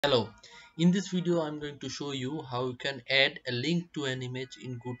Hello, in this video I'm going to show you how you can add a link to an image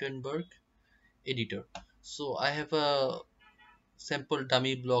in Gutenberg Editor. So I have a sample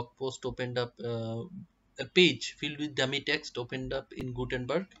dummy blog post opened up, a page filled with dummy text opened up in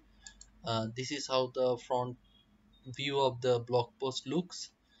Gutenberg. This is how the front view of the blog post looks.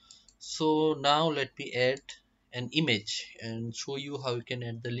 So now let me add an image and show you how you can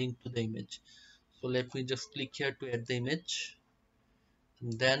add the link to the image. So let me just click here to add the image.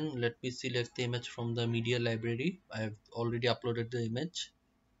 Then let me select the image from the media library. I have already uploaded the image.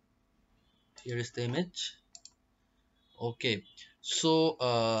 Here is the image. Okay, so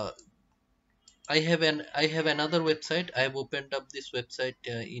I have another website. I have opened up this website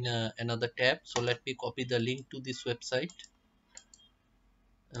in another tab. So let me copy the link to this website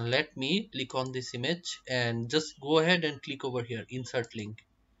and let me click on this image and just go ahead and click over here, insert link,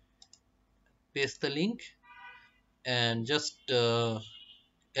 paste the link, and just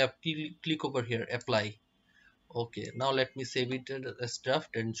click over here, apply. Okay, now let me save it as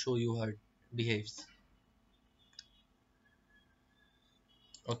draft and show you how it behaves.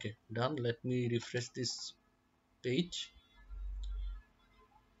 Okay, done. Let me refresh this page.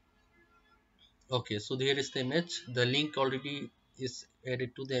 Okay, so here is the image. The link already is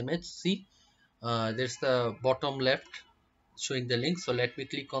added to the image. See, there's the bottom left showing the link. So let me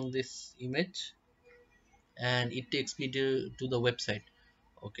click on this image and it takes me to the website.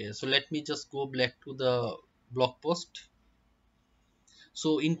 Okay, so let me just go back to the blog post.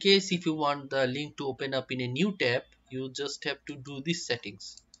 So in case if you want the link to open up in a new tab, you just have to do these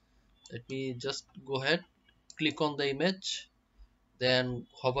settings. Let me just go ahead, click on the image, then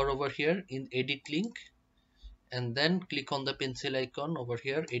hover over here in edit link, and then click on the pencil icon over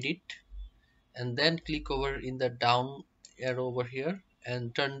here, edit, and then click over in the down arrow over here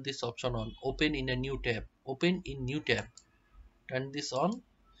and turn this option on, open in a new tab, open in new tab, turn this on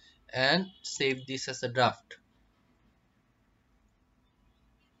and save this as a draft.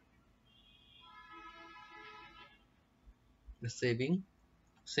 The saving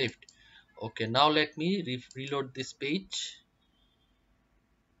saved. Okay, now let me reload this page.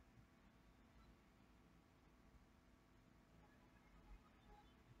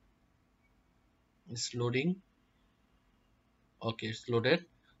 It's loading. Okay, it's loaded.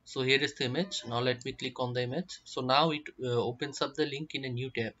 So here is the image. Now let me click on the image. So now it opens up the link in a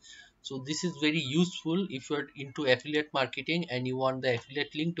new tab. So this is very useful if you're into affiliate marketing and you want the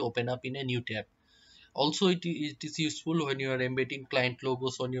affiliate link to open up in a new tab. Also it is useful when you are embedding client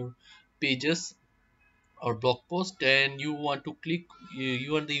logos on your pages or blog post and you want to click,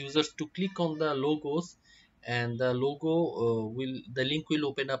 you want the users to click on the logos, and the logo the link will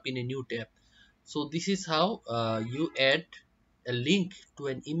open up in a new tab. So this is how you add a link to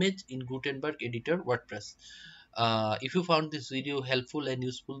an image in Gutenberg Editor WordPress. If you found this video helpful and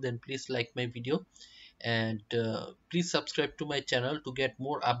useful, then please like my video and please subscribe to my channel to get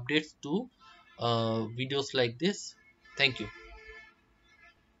more updates to videos like this. Thank you.